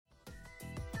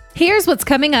Here's what's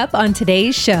coming up on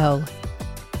today's show.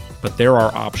 But there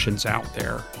are options out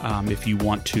there if you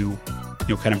want to,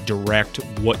 kind of direct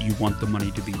what you want the money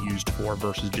to be used for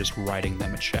versus just writing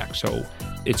them a check. So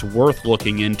it's worth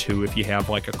looking into if you have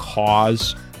like a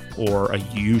cause or a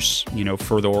use,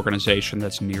 for the organization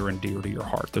that's near and dear to your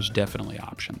heart. There's definitely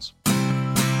options.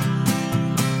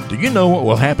 Do you know what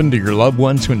will happen to your loved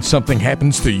ones when something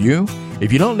happens to you?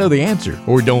 If you don't know the answer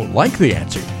or don't like the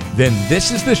answer, then this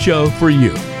is the show for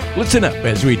you. Listen up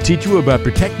as we teach you about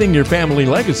protecting your family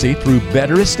legacy through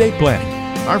better estate planning.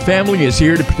 Our family is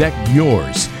here to protect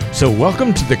yours. So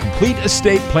welcome to the Complete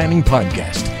Estate Planning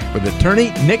Podcast with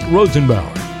attorney Nick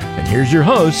Rosenbauer. And here's your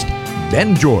host,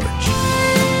 Ben George.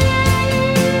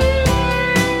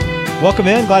 Welcome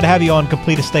in. Glad to have you on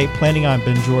Complete Estate Planning. I'm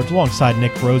Ben George alongside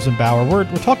Nick Rosenbauer. We're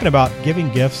talking about giving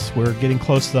gifts. We're getting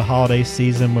close to the holiday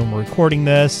season when we're recording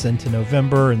this into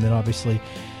November, and then obviously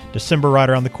December right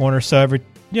around the corner. So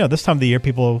this time of the year,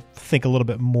 people think a little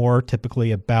bit more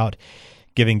typically about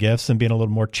giving gifts and being a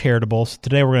little more charitable. So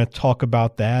today we're going to talk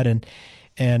about that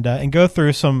and go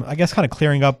through some, I guess, kind of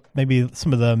clearing up maybe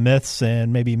some of the myths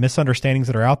and maybe misunderstandings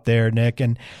that are out there, Nick.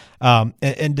 And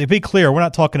to be clear, we're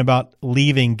not talking about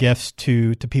leaving gifts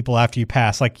to people after you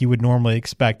pass, like you would normally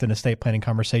expect an estate planning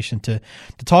conversation to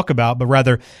talk about, but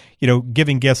rather,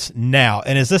 giving gifts now.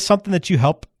 And is this something that you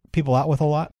help people out with a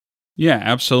lot? Yeah,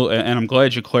 absolutely. And I'm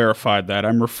glad you clarified that.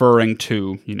 I'm referring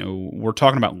to, we're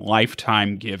talking about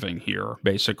lifetime giving here,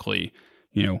 basically,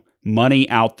 money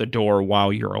out the door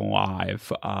while you're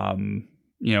alive. And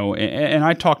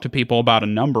I talk to people about a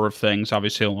number of things.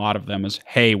 Obviously, a lot of them is,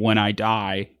 hey, when I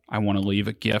die, I want to leave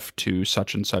a gift to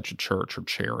such and such a church or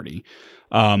charity.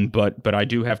 But I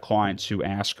do have clients who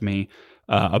ask me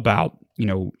about,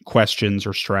 questions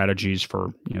or strategies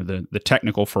for, the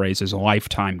technical phrase is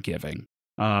lifetime giving.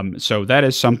 So that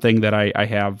is something that I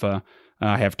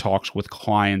have talks with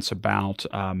clients about.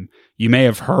 You may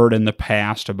have heard in the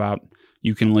past about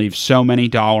you can leave so many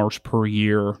dollars per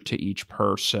year to each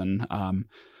person.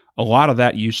 A lot of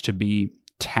that used to be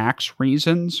tax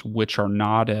reasons, which are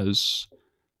not as,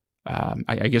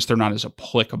 I guess they're not as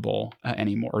applicable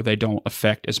anymore. They don't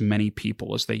affect as many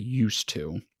people as they used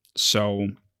to. So,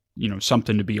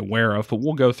 something to be aware of, but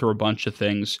we'll go through a bunch of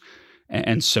things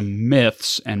and some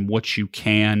myths and what you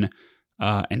can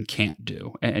and can't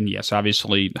do. And yes,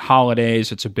 obviously,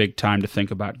 holidays, it's a big time to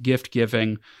think about gift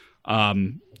giving.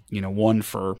 One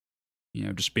for,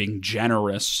 just being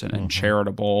generous and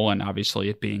charitable, and obviously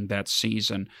it being that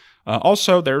season.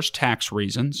 Also, there's tax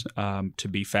reasons to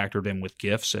be factored in with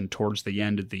gifts, and towards the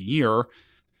end of the year,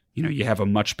 you have a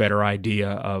much better idea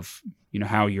of,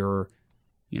 how your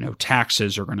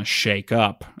taxes are going to shake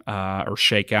up or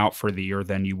shake out for the year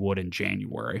than you would in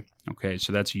January. Okay,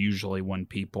 so that's usually when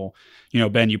people,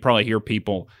 Ben, you probably hear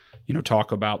people,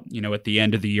 talk about, at the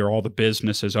end of the year, all the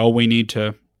businesses, we need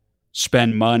to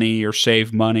spend money or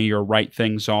save money or write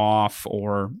things off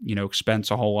or,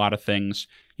 expense a whole lot of things.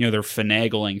 They're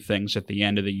finagling things at the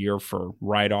end of the year for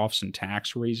write-offs and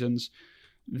tax reasons.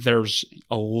 There's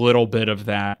a little bit of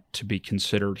that to be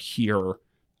considered here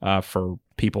for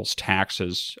people's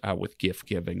taxes with gift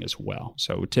giving as well.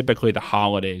 So typically the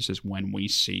holidays is when we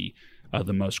see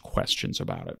the most questions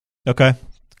about it. Okay,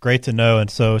 great to know. And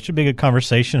so it should be a good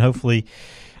conversation. Hopefully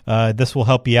this will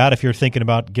help you out if you're thinking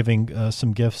about giving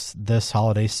some gifts this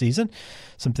holiday season.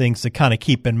 Some things to kind of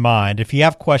keep in mind. If you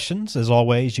have questions, as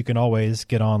always, you can always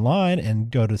get online and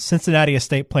go to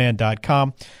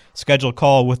CincinnatiEstatePlan.com. Schedule a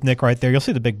call with Nick right there. You'll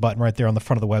see the big button right there on the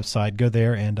front of the website. Go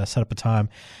there and set up a time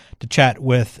to chat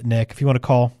with Nick. If you want to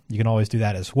call, you can always do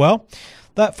that as well.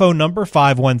 That phone number,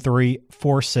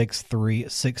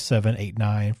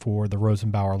 513-463-6789 for the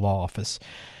Rosenbauer Law Office.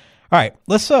 All right,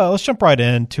 let's jump right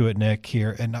into it, Nick,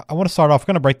 here. And I want to start off, we're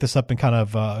going to break this up in kind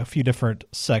of a few different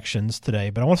sections today,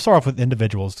 but I want to start off with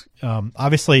individuals.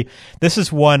 Obviously, this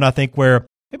is one, I think, where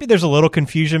maybe there's a little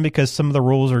confusion because some of the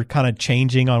rules are kind of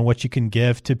changing on what you can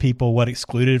give to people, what gets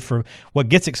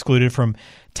excluded from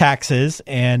taxes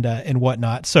and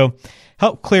whatnot. So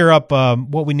help clear up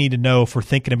what we need to know for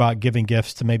thinking about giving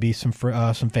gifts to maybe some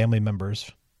family members.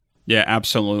 Yeah,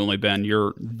 absolutely, Ben.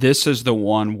 This is the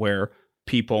one where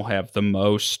people have the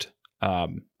most,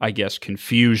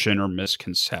 confusion or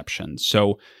misconception.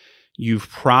 So you've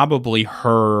probably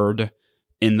heard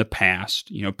in the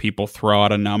past, people throw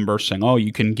out a number saying,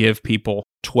 you can give people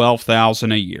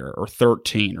 $12,000 a year or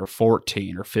 $13,000 or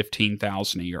 $14,000 or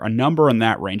 $15,000 a year, a number in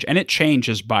that range. And it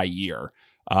changes by year.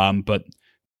 But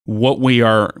what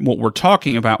we're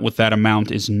talking about with that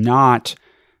amount is not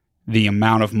the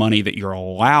amount of money that you're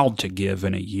allowed to give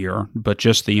in a year, but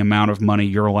just the amount of money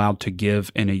you're allowed to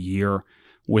give in a year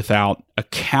without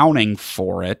accounting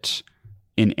for it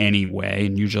in any way,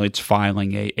 and usually it's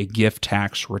filing a gift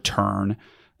tax return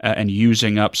and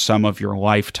using up some of your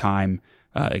lifetime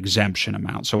exemption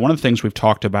amount. So one of the things we've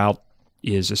talked about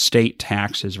is estate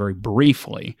taxes very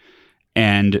briefly.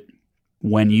 And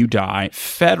when you die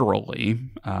federally,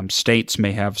 states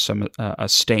may have some a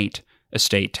state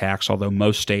estate tax, although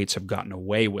most states have gotten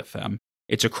away with them.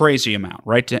 It's a crazy amount.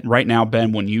 Right now,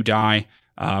 Ben, when you die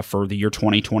for the year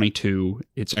 2022,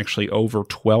 it's actually over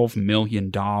 $12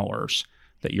 million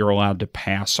that you're allowed to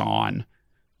pass on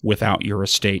without your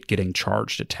estate getting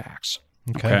charged a tax.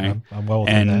 Okay. I'm well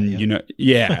within that,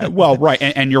 yeah. Well, right.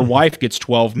 And your wife gets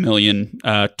 12 million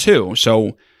too.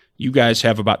 So you guys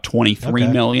have about 23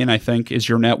 million, I think, is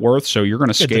your net worth. So you're going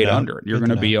to skate under it. You're going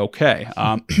to be okay.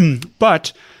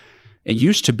 But it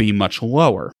used to be much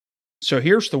lower. So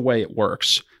here's the way it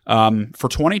works. For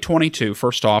 2022,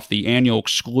 first off, the annual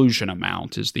exclusion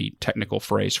amount is the technical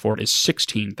phrase for it, is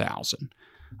 $16,000.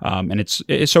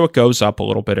 And so it goes up a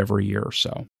little bit every year or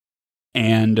so.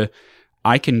 And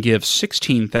I can give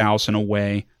 $16,000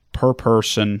 away per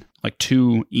person, like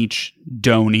to each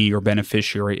donee or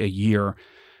beneficiary a year,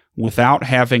 without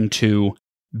having to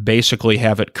basically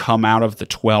have it come out of the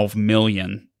 $12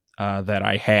 million that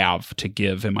I have to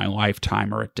give in my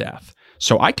lifetime or at death.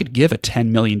 So I could give a $10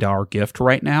 million gift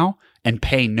right now and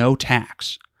pay no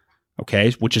tax.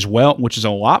 Okay, which is a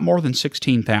lot more than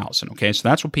 $16,000. Okay, so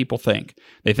that's what people think.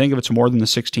 They think if it's more than the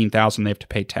 $16,000, they have to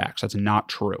pay tax. That's not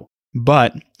true.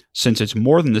 But since it's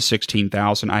more than the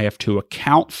 $16,000, I have to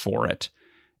account for it,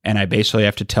 and I basically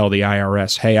have to tell the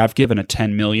IRS, "Hey, I've given a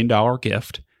 $10 million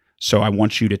gift, so I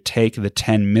want you to take the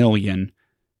 $10 million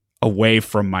away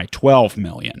from my $12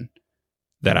 million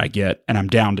that I get, and I'm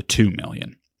down to $2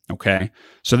 million." Okay,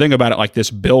 so think about it like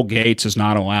this. Bill Gates is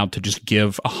not allowed to just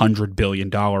give $100 billion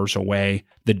away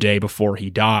the day before he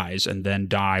dies and then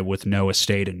die with no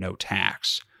estate and no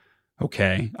tax.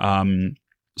 Okay,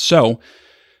 so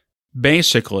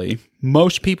basically,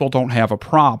 most people don't have a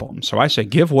problem. So I say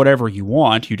give whatever you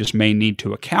want. You just may need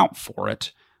to account for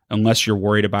it unless you're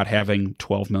worried about having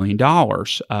 $12 million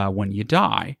when you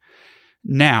die.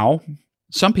 Now,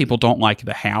 some people don't like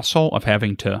the hassle of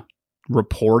having to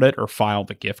report it or file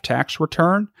the gift tax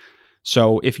return.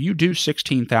 So if you do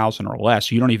 $16,000 or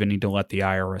less, you don't even need to let the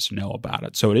IRS know about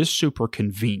it. So it is super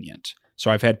convenient.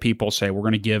 So I've had people say, we're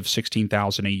going to give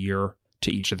 $16,000 a year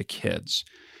to each of the kids.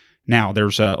 Now,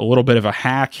 there's a little bit of a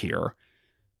hack here.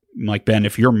 Like, Ben,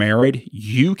 if you're married,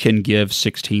 you can give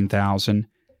 $16,000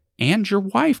 and your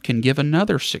wife can give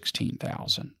another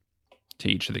 $16,000 to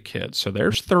each of the kids. So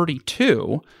there's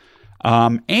 $32,000.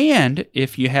 And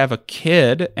if you have a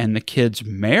kid and the kid's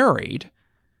married,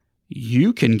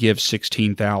 you can give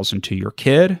 $16,000 to your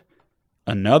kid,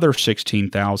 another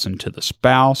 $16,000 to the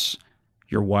spouse.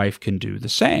 Your wife can do the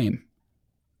same.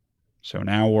 So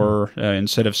now we're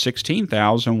instead of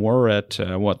 $16,000, we're at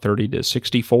 $30,000 to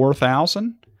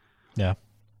 $64,000. Yeah,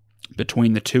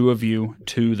 between the two of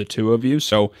you.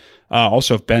 So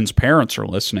also, if Ben's parents are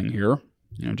listening here,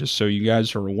 just so you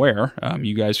guys are aware,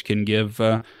 you guys can give.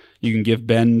 You can give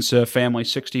Ben's family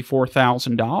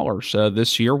 $64,000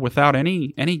 this year without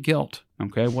any guilt,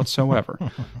 okay, whatsoever.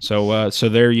 So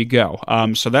there you go.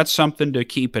 So that's something to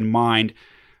keep in mind.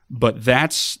 But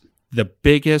that's the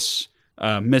biggest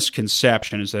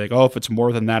misconception is like, if it's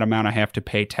more than that amount, I have to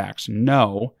pay tax.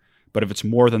 No, but if it's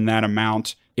more than that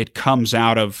amount, it comes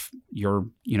out of your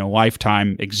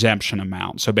lifetime exemption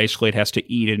amount. So basically, it has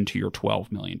to eat into your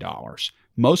 $12 million.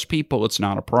 Most people, it's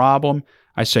not a problem.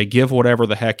 I say give whatever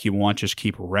the heck you want, just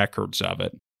keep records of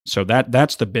it. So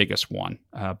that's the biggest one,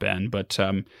 Ben. But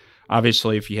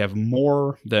obviously, if you have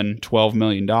more than $12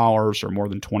 million or more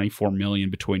than $24 million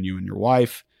between you and your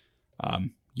wife,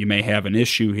 you may have an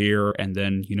issue here. And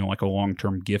then, like a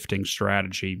long-term gifting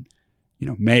strategy,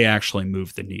 may actually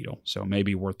move the needle. So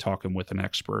maybe worth talking with an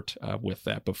expert with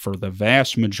that. But for the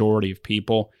vast majority of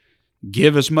people,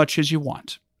 give as much as you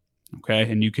want. Okay,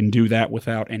 and you can do that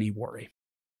without any worry.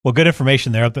 Well, good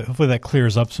information there. Hopefully that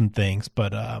clears up some things,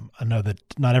 but I know that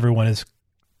not everyone is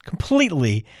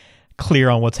completely clear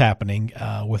on what's happening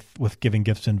with giving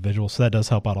gifts to individuals, so that does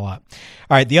help out a lot.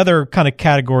 All right, the other kind of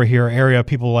category here, area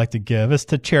people like to give, is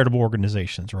to charitable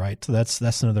organizations, right? So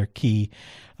that's another key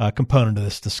component of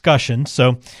this discussion.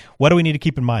 So what do we need to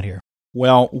keep in mind here?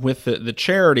 Well, with the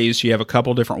charities, you have a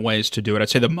couple different ways to do it. I'd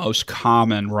say the most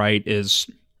common, right, is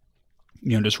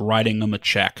just writing them a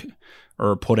check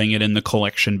or putting it in the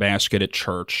collection basket at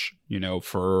church,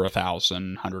 for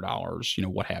 $1,000, $100,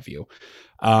 what have you.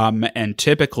 And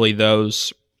typically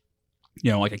those,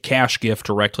 like a cash gift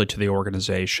directly to the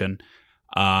organization,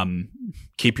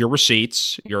 Keep your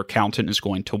receipts. Your accountant is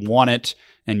going to want it,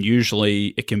 and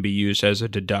usually it can be used as a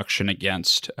deduction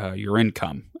against your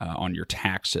income on your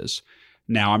taxes.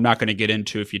 Now, I'm not going to get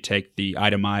into if you take the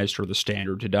itemized or the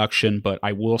standard deduction, but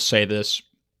I will say this: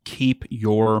 keep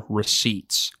your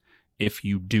receipts if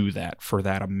you do that for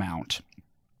that amount,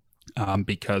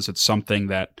 because it's something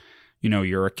that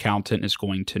your accountant is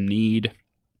going to need.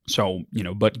 So,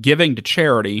 but giving to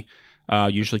charity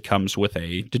usually comes with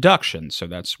a deduction. So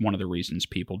that's one of the reasons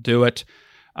people do it.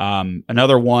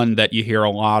 Another one that you hear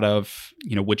a lot of,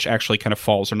 which actually kind of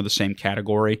falls under the same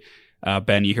category,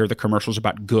 Ben, you hear the commercials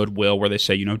about Goodwill where they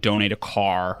say, donate a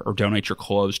car or donate your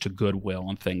clothes to Goodwill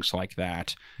and things like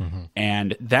that. Mm-hmm.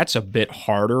 And that's a bit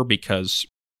harder because,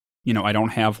 I don't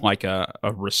have like a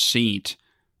receipt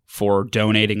for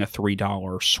donating a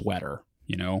 $3 sweater.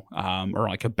 Or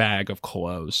like a bag of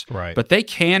clothes. Right. But they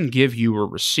can give you a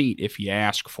receipt if you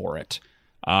ask for it.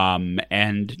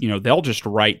 And they'll just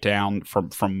write down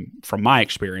from my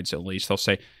experience, at least, they'll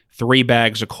say 3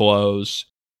 bags of clothes,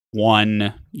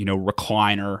 1,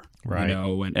 recliner, right.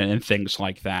 And things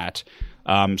like that.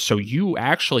 So you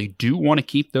actually do want to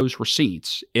keep those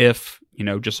receipts if,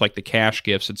 just like the cash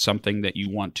gifts, it's something that you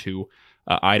want to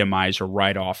itemize or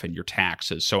write off in your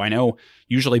taxes. So I know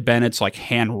usually, Ben, it's like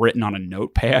handwritten on a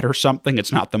notepad or something.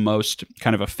 It's not the most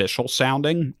kind of official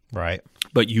sounding. Right.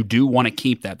 But you do want to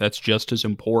keep that. That's just as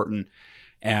important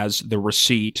as the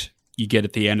receipt you get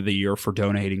at the end of the year for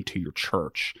donating to your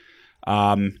church.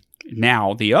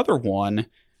 Now, the other one,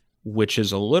 which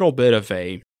is a little bit of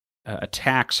a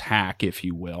tax hack, if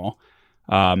you will.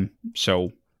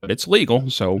 But it's legal.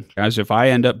 So, guys, if I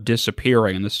end up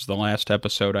disappearing, and this is the last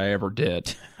episode I ever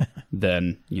did,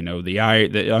 then,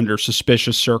 under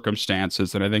suspicious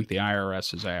circumstances, then I think the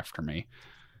IRS is after me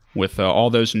with all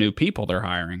those new people they're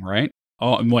hiring, right?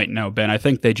 Oh, wait, no, Ben, I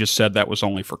think they just said that was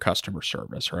only for customer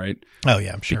service, right? Oh,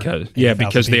 yeah, I'm sure.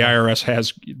 Because the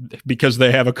IRS because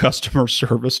they have a customer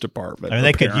service department. I mean,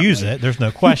 they could use it. There's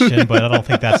no question, but I don't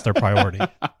think that's their priority.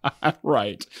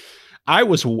 Right. I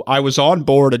was on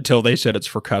board until they said it's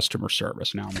for customer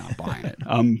service. Now I'm not buying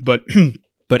it.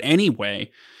 But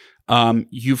anyway,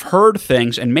 you've heard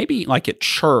things, and maybe like at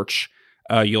church,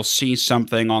 you'll see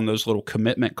something on those little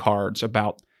commitment cards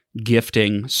about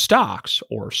gifting stocks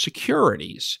or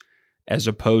securities as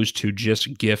opposed to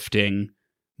just gifting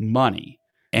money.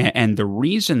 And the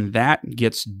reason that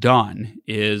gets done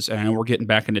is, and I know we're getting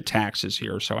back into taxes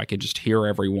here, so I could just hear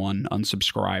everyone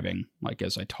unsubscribing like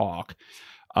as I talk.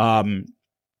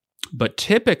 But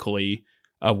typically,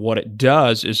 what it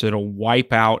does is it'll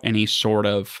wipe out any sort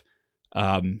of,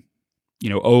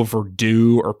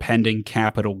 overdue or pending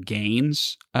capital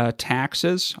gains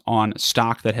taxes on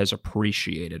stock that has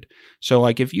appreciated. So,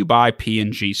 like if you buy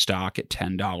P&G stock at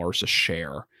 $10 a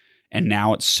share, and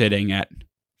now it's sitting at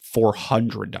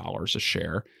 $400 a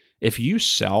share, if you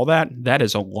sell that, that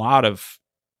is a lot of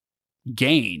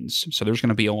gains. So there's going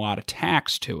to be a lot of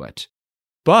tax to it.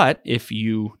 But if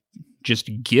you just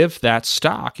give that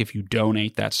stock, if you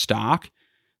donate that stock,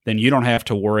 then you don't have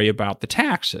to worry about the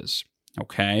taxes,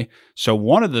 okay? So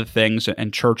one of the things,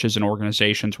 and churches and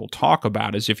organizations will talk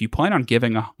about, is if you plan on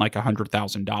giving like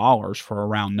 $100,000 for a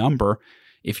round number,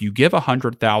 if you give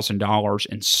 $100,000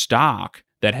 in stock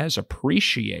that has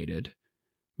appreciated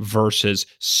versus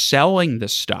selling the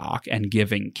stock and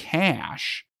giving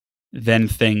cash, then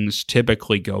things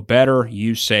typically go better.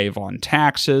 You save on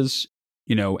taxes.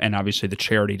 And obviously the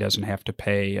charity doesn't have to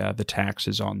pay the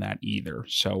taxes on that either.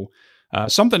 So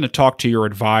something to talk to your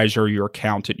advisor, your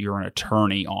accountant, your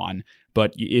attorney on.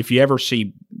 But if you ever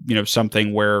see,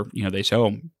 something where, they say,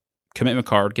 oh, commitment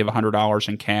card, give $100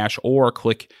 in cash, or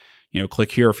click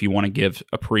here if you want to give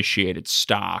appreciated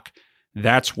stock,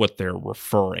 that's what they're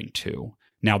referring to.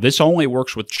 Now, this only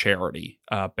works with charity,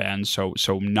 Ben, so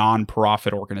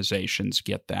nonprofit organizations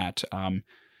get that.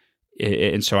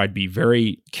 And so I'd be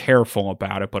very careful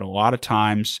about it, but a lot of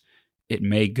times it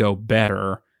may go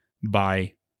better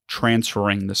by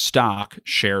transferring the stock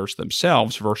shares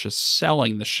themselves versus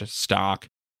selling the stock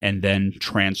and then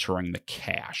transferring the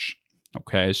cash.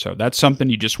 Okay, so that's something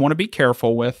you just want to be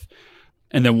careful with.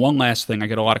 And then one last thing, I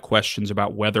get a lot of questions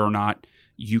about whether or not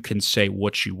you can say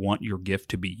what you want your gift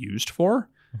to be used for.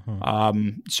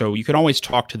 Mm-hmm. So you can always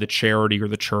talk to the charity or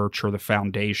the church or the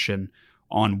foundation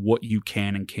on what you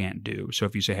can and can't do. So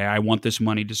if you say, hey, I want this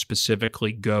money to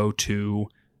specifically go to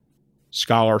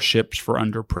scholarships for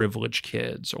underprivileged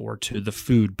kids or to the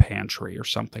food pantry or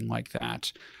something like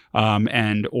that.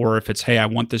 Or if it's, hey, I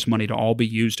want this money to all be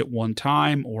used at one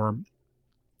time, or,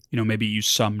 maybe use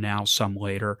some now, some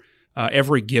later.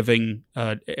 Every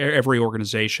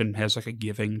organization has like a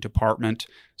giving department,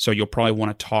 so you'll probably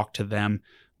want to talk to them.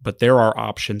 But there are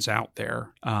options out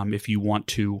there if you want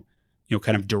to,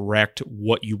 kind of direct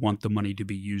what you want the money to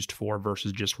be used for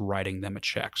versus just writing them a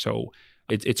check. So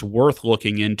it's worth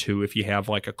looking into if you have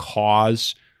like a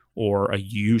cause or a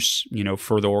use,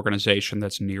 for the organization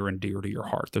that's near and dear to your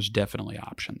heart. There's definitely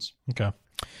options. Okay. All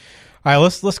right,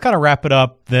 let's kind of wrap it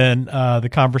up then, the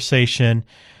conversation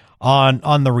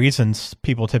on the reasons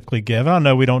people typically give. I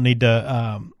know we don't need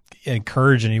to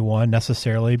encourage anyone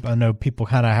necessarily. I know people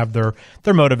kind of have their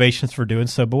motivations for doing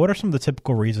so, but what are some of the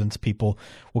typical reasons people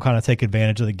will kind of take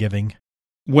advantage of the giving?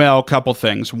 Well, a couple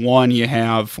things. One, you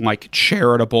have like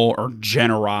charitable or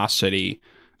generosity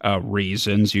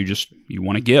reasons. You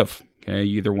want to give. Okay,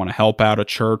 you either want to help out a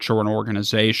church or an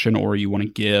organization, or you want to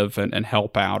give and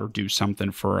help out or do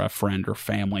something for a friend or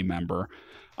family member.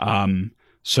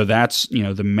 So that's,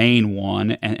 the main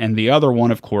one. And the other one,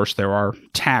 of course, there are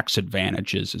tax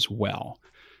advantages as well.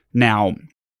 Now,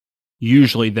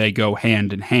 usually they go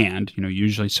hand in hand.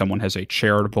 Usually someone has a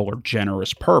charitable or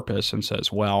generous purpose and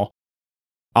says, well,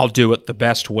 I'll do it the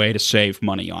best way to save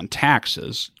money on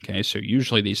taxes. Okay, so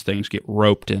usually these things get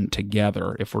roped in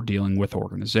together if we're dealing with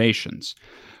organizations.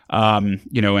 And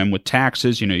with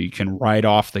taxes, you can write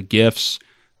off the gifts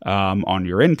on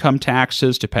your income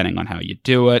taxes, depending on how you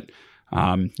do it.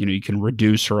 You can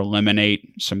reduce or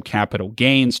eliminate some capital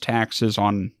gains taxes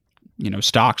on,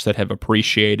 stocks that have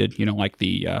appreciated, like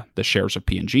the shares of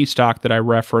P&G stock that I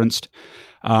referenced.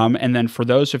 And then for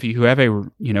those of you who have a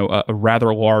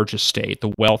rather large estate,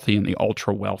 the wealthy and the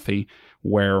ultra wealthy,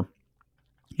 where,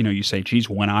 you say, geez,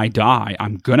 when I die,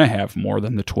 I'm going to have more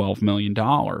than the $12 million.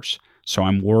 So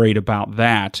I'm worried about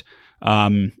that.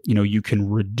 You can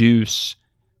reduce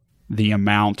the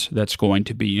amount that's going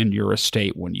to be in your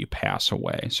estate when you pass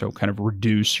away. So kind of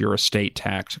reduce your estate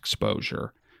tax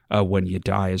exposure when you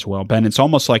die as well. Ben, it's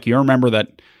almost like you remember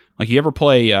that, like you ever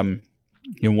play,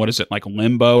 what is it, like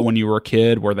Limbo when you were a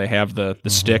kid, where they have the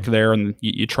stick there and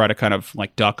you try to kind of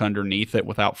like duck underneath it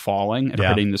without falling and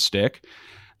hitting the stick?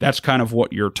 That's kind of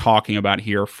what you're talking about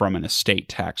here from an estate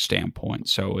tax standpoint.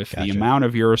 So if the amount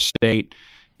of your estate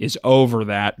is over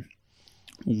that,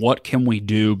 what can we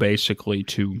do basically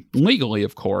to legally,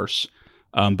 of course,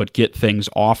 but get things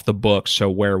off the books so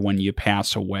where when you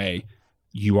pass away,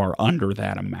 you are under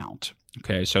that amount.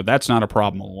 Okay, so that's not a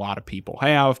problem a lot of people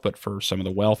have, but for some of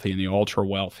the wealthy and the ultra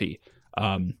wealthy,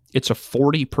 it's a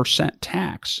 40%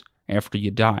 tax after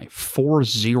you die.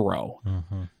 40.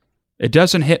 Mm-hmm. It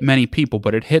doesn't hit many people,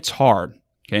 but it hits hard.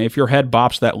 Okay, if your head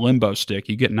bops that limbo stick,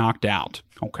 you get knocked out.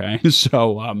 Okay,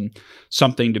 so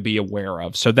something to be aware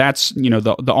of. So that's,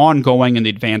 the ongoing and the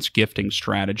advanced gifting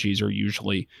strategies are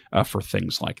usually for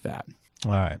things like that.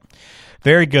 All right.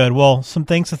 Very good. Well, some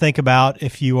things to think about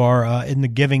if you are in the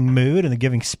giving mood and the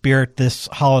giving spirit this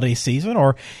holiday season,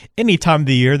 or any time of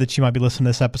the year that you might be listening to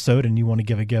this episode and you want to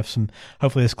give a gift.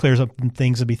 Hopefully this clears up some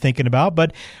things to be thinking about.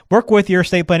 But work with your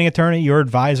estate planning attorney, your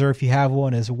advisor, if you have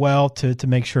one as well, to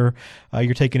make sure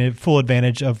you're taking full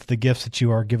advantage of the gifts that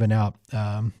you are giving out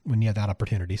when you have that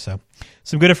opportunity. So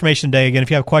some good information today. Again,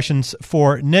 if you have questions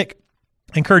for Nick,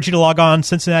 I encourage you to log on.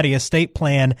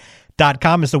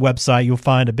 CincinnatiEstatePlan.com is the website. You'll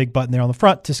find a big button there on the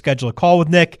front to schedule a call with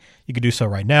Nick. You can do so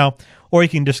right now, or you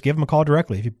can just give him a call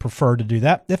directly if you prefer to do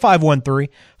that at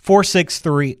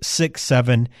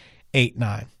 513-463-6789.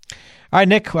 All right,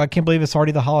 Nick, I can't believe it's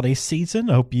already the holiday season.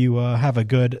 I hope you have a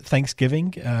good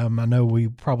Thanksgiving. I know we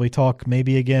probably talk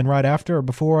maybe again right after or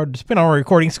before, depending on our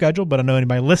recording schedule, but I know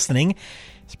anybody listening,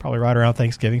 it's probably right around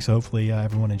Thanksgiving, so hopefully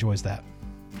everyone enjoys that.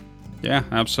 Yeah,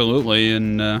 absolutely.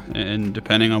 And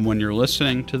depending on when you're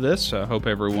listening to this, I hope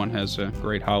everyone has a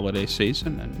great holiday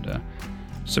season. And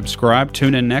subscribe,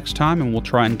 tune in next time, and we'll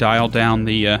try and dial down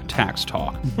the tax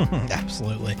talk.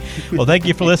 Absolutely. Well, thank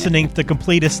you for listening to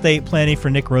Complete Estate Planning for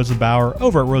Nick Rosenbauer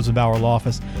over at Rosenbauer Law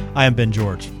Office. I am Ben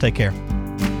George. Take care.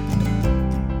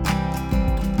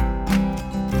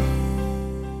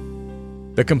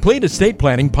 The Complete Estate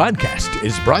Planning Podcast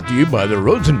is brought to you by the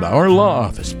Rosenbauer Law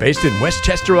Office, based in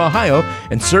Westchester, Ohio,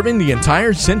 and serving the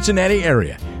entire Cincinnati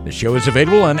area. The show is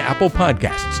available on Apple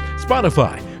Podcasts,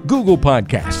 Spotify, Google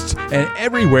Podcasts, and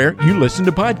everywhere you listen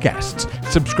to podcasts.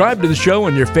 Subscribe to the show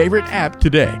on your favorite app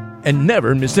today and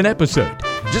never miss an episode.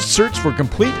 Just search for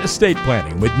Complete Estate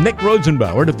Planning with Nick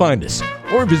Rosenbauer to find us,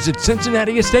 or visit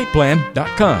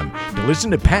CincinnatiEstatePlan.com to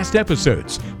listen to past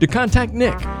episodes, to contact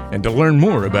Nick, and to learn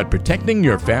more about protecting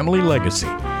your family legacy.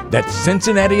 That's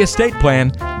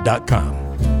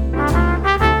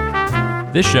CincinnatiEstatePlan.com.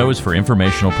 This show is for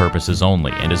informational purposes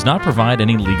only and does not provide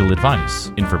any legal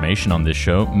advice. Information on this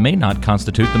show may not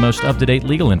constitute the most up-to-date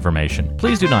legal information.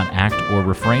 Please do not act or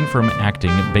refrain from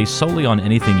acting based solely on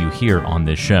anything you hear on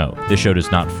this show. This show does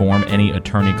not form any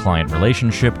attorney-client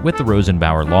relationship with the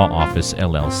Rosenbauer Law Office,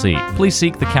 LLC. Please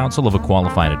seek the counsel of a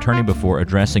qualified attorney before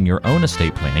addressing your own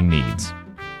estate planning needs.